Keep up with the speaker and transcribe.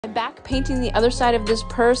I'm back painting the other side of this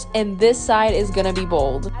purse, and this side is gonna be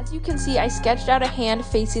bold. As you can see, I sketched out a hand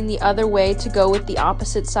facing the other way to go with the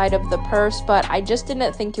opposite side of the purse, but I just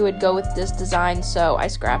didn't think it would go with this design, so I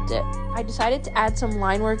scrapped it. I decided to add some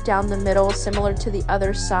line work down the middle similar to the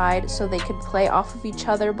other side so they could play off of each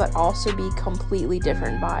other but also be completely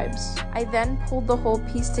different vibes. I then pulled the whole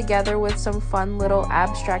piece together with some fun little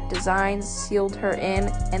abstract designs, sealed her in,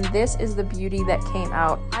 and this is the beauty that came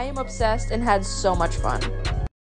out. I am obsessed and had so much fun.